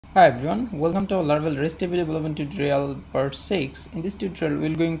Hi everyone, welcome to our Laravel REST API Development tutorial part 6. In this tutorial,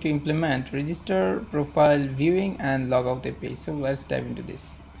 we're going to implement register, profile, viewing and logout API. So let's dive into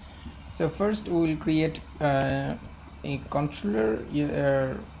this. So first we will create a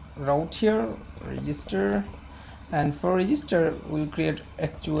controller route here, register, and for register we'll create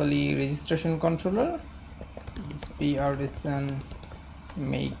actually registration controller. This PRSN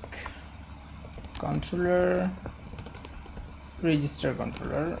make controller register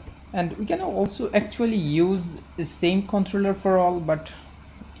controller, and we can also actually use the same controller for all, but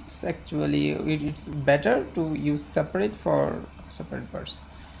it's actually it's better to use separate for separate parts.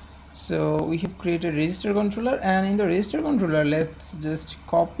 So we have created register controller, and in the register controller let's just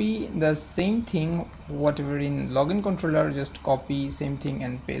copy the same thing whatever in login controller, just copy same thing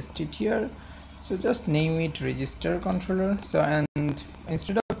and paste it here. So just name it register controller. So and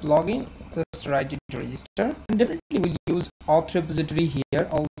instead of login, just write it register, and definitely we'll use auth repository here.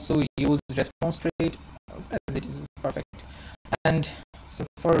 Also use response rate as it is perfect. And so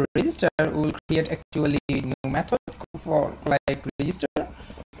for register we'll create actually new method for like register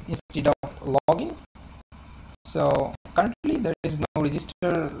instead of login. So currently there is no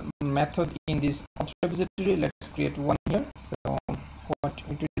register method in this auth repository. Let's create one here. So what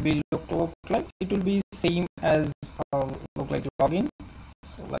it will be look like, it will be same as look like login.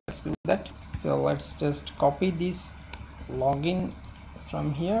 So let's do that. So let's just copy this login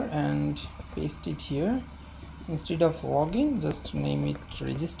from here and paste it here. Instead of login, just name it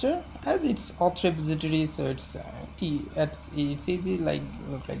register, as it's auth repository, so it's easy, like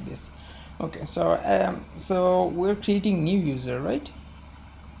look like this. Okay, so we're creating new user, right?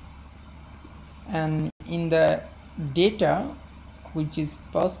 And in the data which is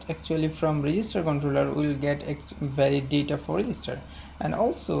passed actually from register controller, we'll get valid data for register. And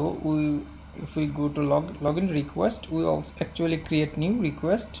also if we go to login request, we also actually create new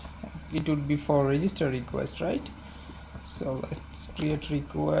request. It would be for register request, right? So let's create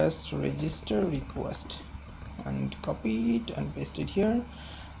request register request and copy it and paste it here.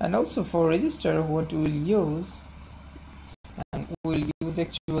 And also for register, what we'll use, and we'll use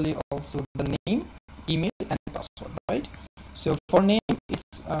actually also the name, email and password, right? So for name, it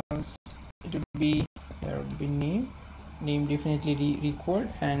would be there would be name definitely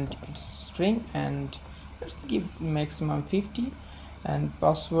required, and it's string, and let's give maximum 50, and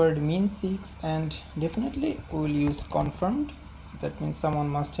password mean 6, and definitely we'll use confirmed. That means someone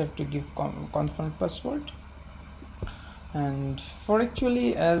must have to give confirmed password. And for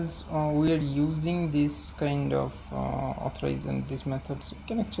actually, as we are using this kind of authorize and this method, so you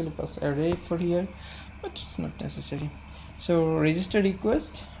can actually pass array for here, but it's not necessary. So register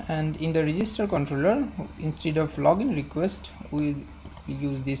request, and in the register controller, instead of login request, we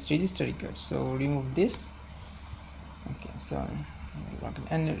use this register request. So remove this. Okay, so login,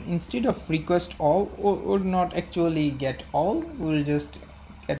 and instead of request all, or not actually get all, we'll just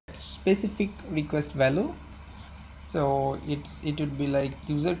get specific request value. So it would be like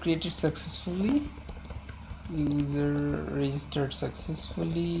user created successfully, user registered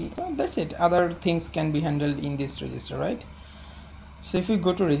successfully. That's it. Other things can be handled in this register, right? So if we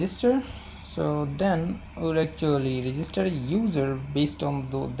go to register, so then we'll actually register a user based on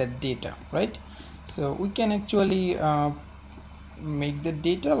that data, right? So we can actually make the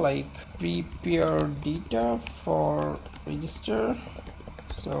data like prepare data for register.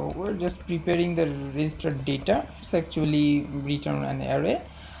 So we're just preparing the registered data. It's actually return an array.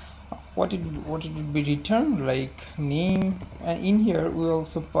 What it would be returned like name, and in here we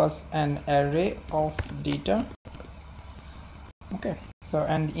also pass an array of data. Okay, so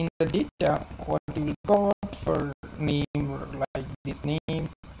and in the data what we will got for name, like this name.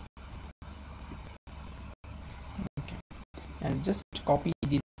 Okay, and just copy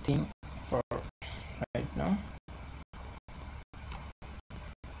this thing for right now.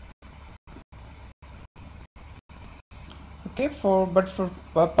 Okay, for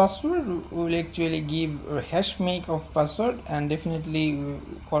password we will actually give a hash make of password, and definitely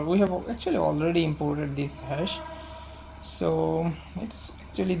we have actually already imported this hash, so it's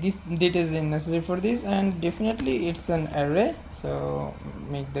actually this data is necessary for this, and definitely it's an array, so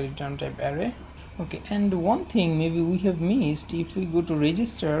make the return type array. Okay, and one thing maybe we have missed, if we go to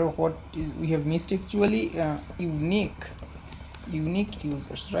register, what is we have missed actually unique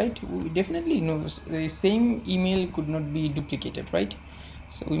users, right? We definitely know the same email could not be duplicated, right?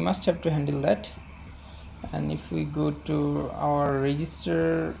 So we must have to handle that. And if we go to our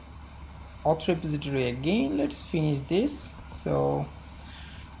register auth repository again, let's finish this. So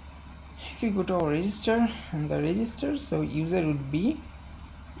if we go to our register and the register, so user would be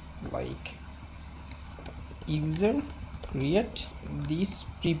like user create this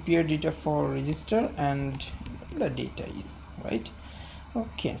prepare data for register, and the data is right.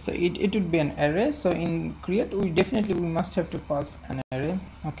 Okay, so it would be an array. So in create we must have to pass an array.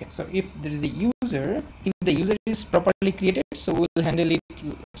 Okay, so if there is a user, if the user is properly created, so we'll handle it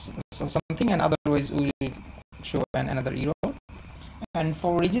so something, and otherwise we will show another error. And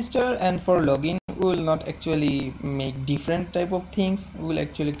for register and for login, we will not actually make different type of things. We will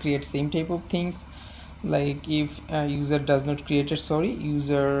actually create same type of things. Like if a user does not create it, sorry,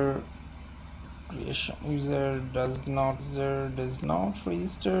 user does not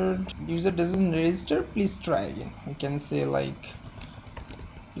register, user doesn't register, please try again. We can say like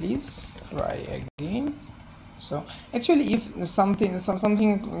please try again. So actually if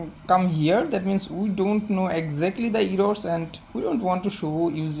something come here, that means we don't know exactly the errors, and we don't want to show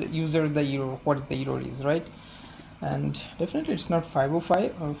user the error, what the error is, right? And definitely it's not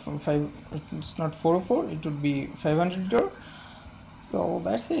 505 or 5, it's not 404, it would be 500 error. So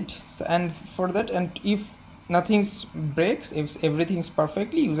that's it. So, and for that, and if nothing breaks, if everything's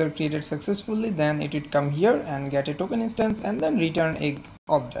perfectly user created successfully, then it would come here and get a token instance and then return a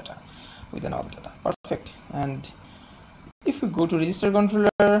auth data with an auth data. Perfect. And if we go to register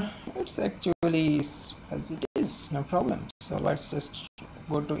controller, it's actually as it is, no problem. So let's just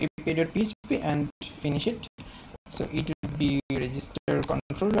go to api.php and finish it. So it would be register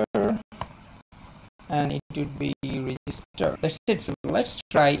controller and it would be register. That's it. So let's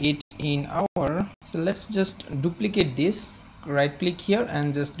try it in our, so let's just duplicate this, right click here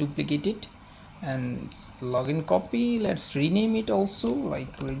and just duplicate it, and login copy, let's rename it also like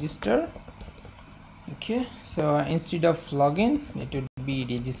register. Okay, so instead of login it would be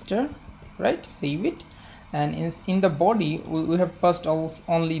register, right? Save it, and in the body we have passed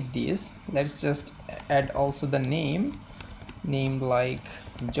only this. Let's just add also the name like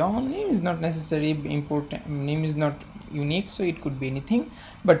John. Name is not necessary important, name is not unique, so it could be anything.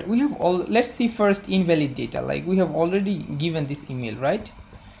 But we have all, let's see first invalid data, like we have already given this email, right?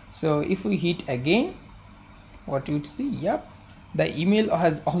 So if we hit again, what you would see, yep, the email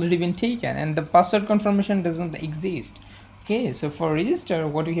has already been taken and the password confirmation doesn't exist. Okay, so for register,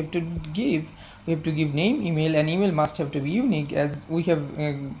 what we have to give, we have to give name, email, and email must have to be unique, as we have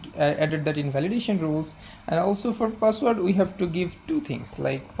added that in validation rules. And also for password, we have to give two things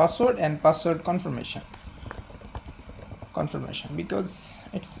like password and password confirmation, because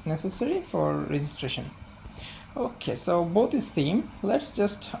it's necessary for registration. Okay, so both is same. Let's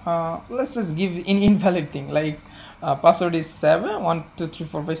just give an invalid thing like password is 7 1 2 3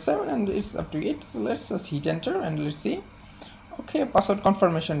 4 5 7 and it's up to 8. So let's just hit enter and let's see. Okay, password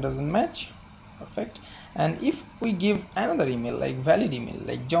confirmation doesn't match. Perfect. And if we give another email like valid email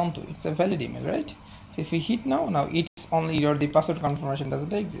like John2, it's a valid email, right? So if we hit now it's only the password confirmation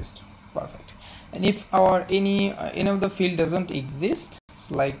doesn't exist. Perfect. And if our any of the field doesn't exist,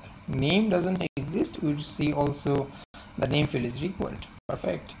 so like name doesn't exist, we will see also the name field is required.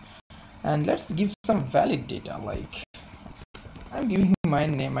 Perfect. And let's give some valid data, like I'm giving my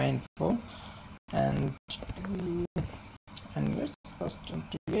name, my info, and let's first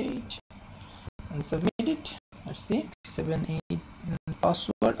 28 and submit it. Let's see, 7 8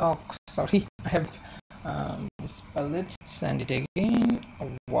 password. Oh, sorry, I have misspelled it. Send it again.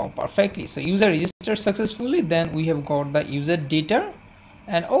 Oh, wow, perfectly. So user registered successfully. Then we have got the user data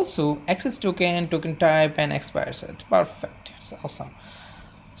and also access token, token type, and expire set. Perfect. It's awesome.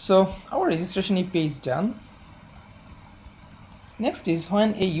 So our registration API is done. Next is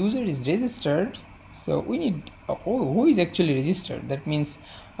when a user is registered, so we need who is actually registered. That means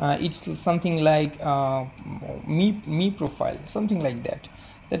it's something like me profile, something like that.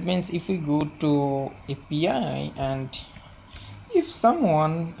 That means if we go to API and if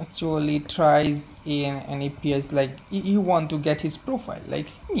someone actually tries in an API, is like you want to get his profile, like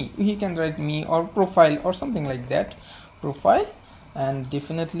me, he can write me or profile or something like that, profile, and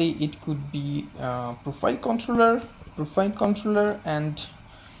definitely it could be profile controller, and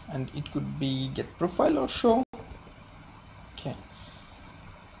it could be get profile or show.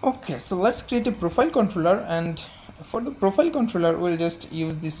 Okay, so let's create a profile controller, and for the profile controller we'll just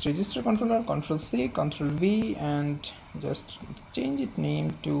use this register controller, Ctrl+C, Ctrl+V, and just change it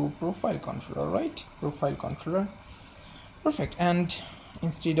name to profile controller, right? Profile controller. Perfect. And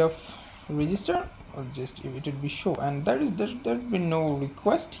instead of register, or just it would be show, and there will be no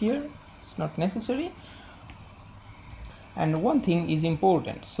request here, it's not necessary. And one thing is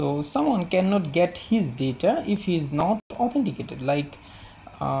important, so someone cannot get his data if he is not authenticated. Like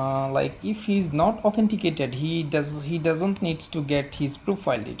if he is not authenticated, he doesn't need to get his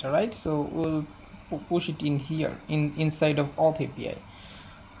profile data, right? So we'll push it in here inside of Auth API.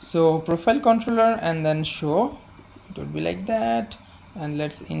 So profile controller and then show, it would be like that. And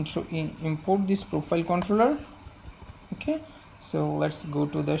let's import this profile controller. Okay, so let's go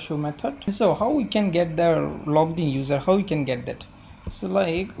to the show method. So how we can get the logged in user, how we can get that? So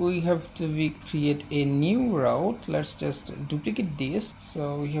like we have to create a new route. Let's just duplicate this.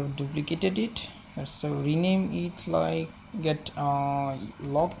 So we have duplicated it. Let's rename it like get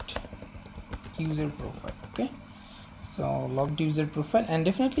logged user profile. Okay, so logged user profile, and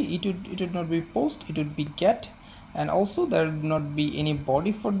definitely it would not be post, it would be get, and also there would not be any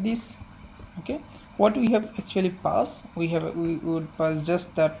body for this. Okay, what we have actually passed, we would pass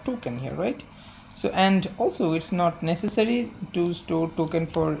just that token here, right? So, and also it's not necessary to store token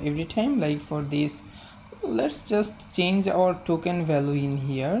for every time. Like for this, let's just change our token value in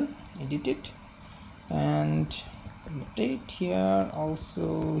here, edit it, and update here,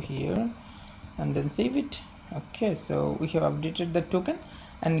 also here, and then save it. Okay, so we have updated the token.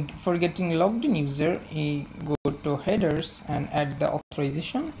 And for getting logged in user, go to headers and add the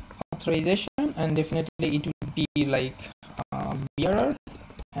authorization, and definitely it would be like bearer,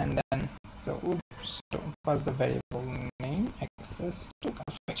 and then so would pass the variable name access to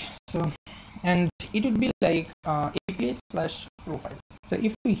config. So, and it would be like API / profile. So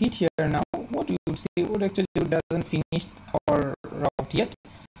if we hit here now, what you would see would actually doesn't finish our route yet.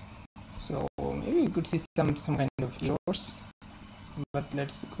 So maybe we could see some kind of errors, but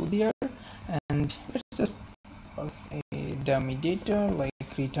let's go there and let's just pass a dummy data like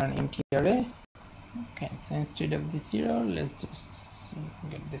return empty array. Okay, so instead of this error, let's just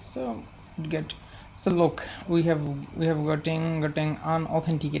get this. So look, we have gotten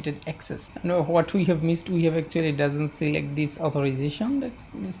unauthenticated access. No, what we have missed, we have actually doesn't select this authorization. That's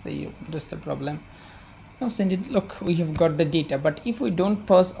the problem. Now send it. Look, we have got the data, but if we don't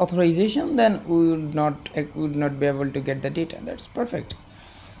pass authorization, then we would not be able to get the data. That's perfect.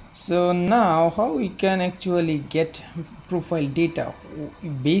 So now how we can actually get profile data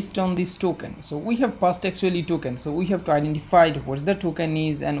based on this token? So we have passed actually token, so we have to identify what the token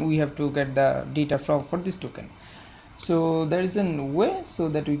is, and we have to get the data for this token. So there is a way so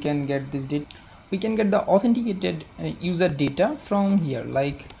that we can get this data. We can get the authenticated user data from here,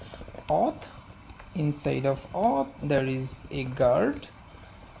 like auth. Inside of auth there is a guard.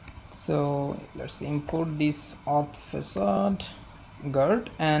 So let's import this auth facade guard,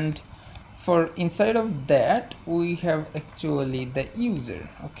 and for inside of that we have actually the user.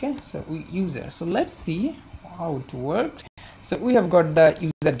 Okay, so so let's see how it works. So we have got the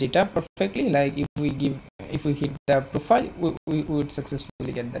user data perfectly. Like if we hit the profile, we would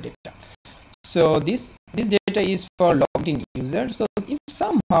successfully get the data. So this data is for logged in user. So if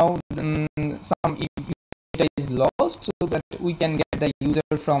somehow some data is lost, so that we can get the user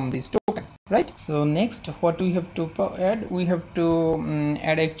from this token, right? So next, what we have to add, we have to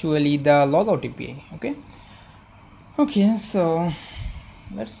add actually the logout API. Okay, so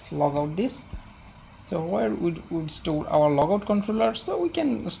let's log out this. So where would store our logout controller? So we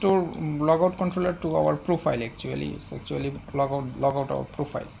can store logout controller to our profile. Actually, it's actually logout our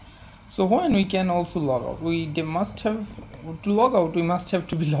profile. So when we can also log out, we must have to log out, we must have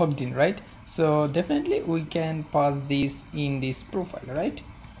to be logged in, right? So definitely we can pass this in this profile, right?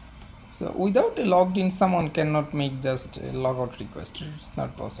 So without a logged in, someone cannot make just a logout request. It's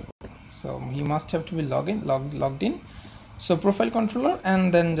not possible. So he must have to be logged in. So profile controller,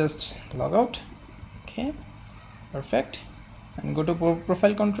 and then just log out. Okay, perfect. And go to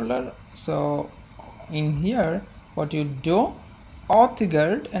profile controller. So in here, what you do, auth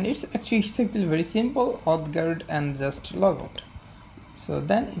guard, and it's actually very simple, auth guard and just logout. So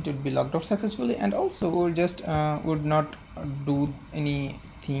then it would be logged out successfully, and also we'll just would not do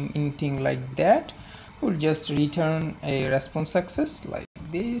anything like that. We'll just return a response success like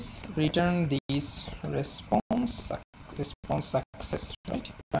this, return this response success,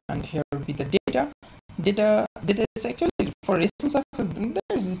 right? And here will be the data is actually for response success.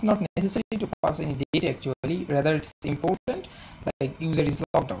 There is not necessary to pass any data actually, rather it's important like user is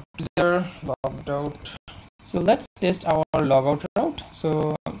logged out. So let's test our logout route.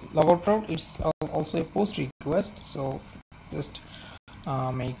 So logout route is also a post request. So just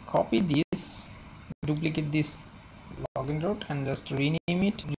copy this, duplicate this login route, and just rename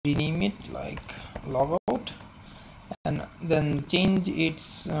it like logout, and then change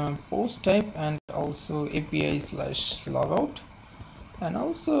its post type, and also API / logout, and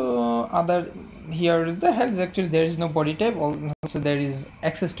also other here the health. Actually there is no body type. Also there is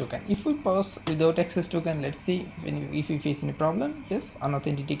access token. If we pass without access token, let's see if we face any problem. Yes,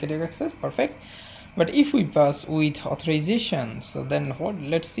 unauthenticated access, perfect. But if we pass with authorization, so then what?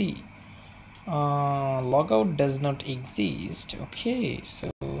 Let's see, logout does not exist. Okay,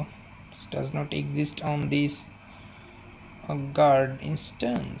 so it does not exist on this guard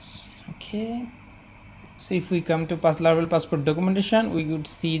instance. Okay, so if we come to Laravel passport documentation, we would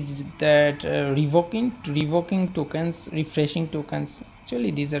see that revoking tokens, refreshing tokens,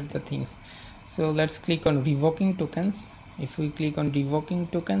 actually these are the things. So let's click on revoking tokens. If we click on revoking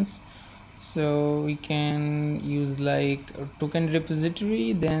tokens, so we can use like a token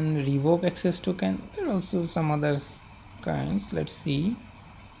repository, then revoke access token. There are also some other kinds. Let's see.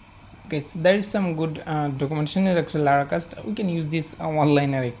 Okay, so there is some good documentation in Laracast. We can use this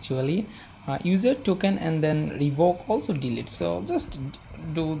one-liner actually. User token and then revoke, also delete. So just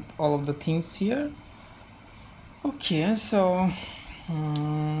do all of the things here. Okay, so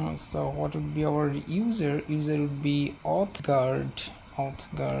what would be our user would be auth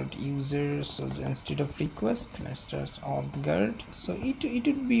guard user. So instead of request, let's start auth guard. So it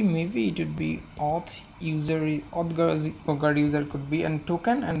would be, maybe it would be auth guard user could be, and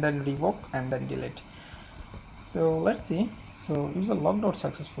token and then revoke and then delete. So let's see. So user logged out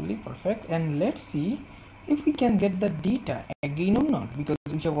successfully, perfect. And let's see if we can get the data again or not, because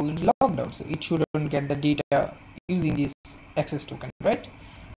we have already logged out, so it shouldn't get the data using this access token, right?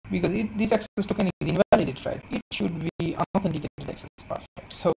 Because this access token is invalidated, right? It should be unauthenticated access,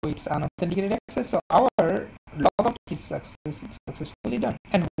 perfect. So it's unauthenticated access, so our logout is successfully done.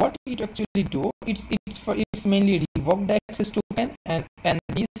 And what it actually do, it's mainly revoke the access token, and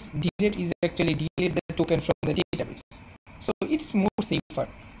this delete is actually delete the token from the database. So it's more safer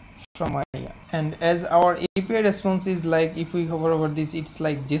from my end. And as our API response is like, if we hover over this, it's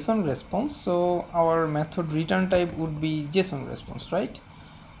like JSON response, so our method return type would be JSON response, right?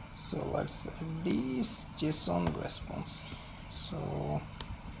 So let's add this JSON response. So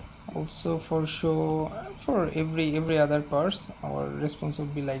also for show, for every other parts, our response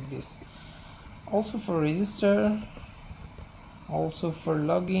would be like this. Also for register, also for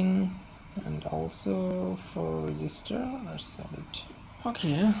login, and also for register. Let's add it.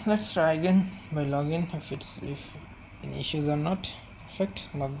 Okay, let's try again by login if any issues are not. Perfect,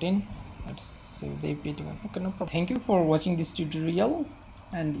 logged in. Let's save the API. Okay, no problem. Thank you for watching this tutorial,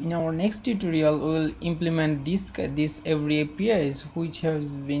 and in our next tutorial we will implement this every APIs which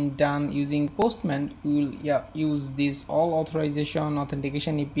has been done using Postman. We will use this all authorization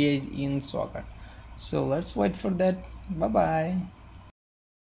authentication APIs in Swagger. So let's wait for that. Bye bye.